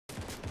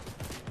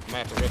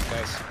gonna have to rift,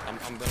 guys.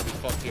 I'm gonna be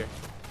fucked here.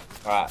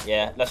 Alright,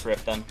 yeah, let's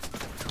rift then.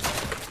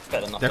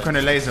 Better than nothing. They're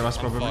gonna laser us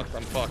probably. I'm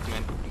fucked,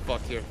 man. I'm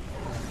fucked here.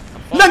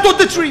 Land on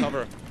the tree!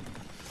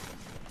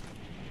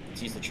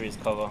 Let's use the tree as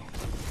cover.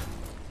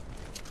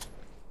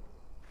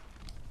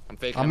 I'm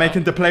faking I'm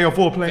making the play of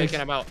all plays.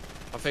 Faking him out.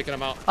 I'm faking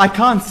him out. I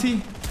can't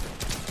see.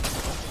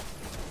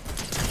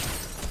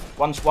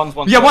 One's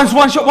Yeah, one's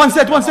one shot, one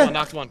set.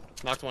 Knocked one.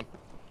 I'm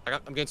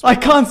getting smoked. I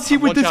can't see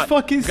with this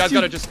fucking You guys stupid.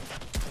 gotta just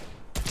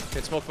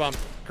get smoke bomb.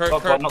 Kurt,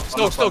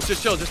 Stokes,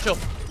 just chill.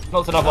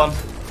 Knocked another one.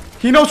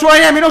 He knows where I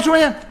am.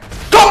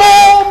 Come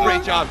on!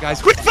 Great job,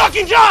 guys. Great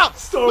fucking job!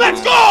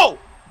 Let's go!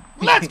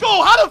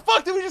 How the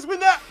fuck did we just win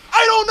that?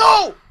 I don't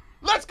know!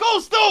 Let's go,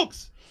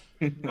 Stokes!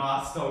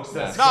 Nah, Stokes,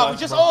 that's we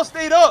just all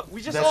stayed up.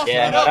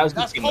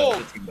 That's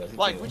cold.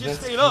 Like, we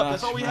just stayed up.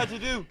 That's all we had to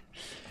do.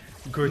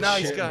 Good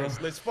nice, shit, guys.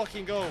 bro. Let's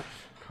fucking go.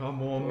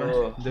 Come on,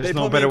 man. There's They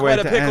no put better me in way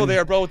quite to a pickle end.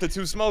 there, bro, with the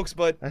 2 smokes,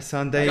 but That's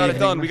Sunday.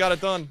 we got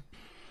it done.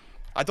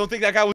 I don't think that guy was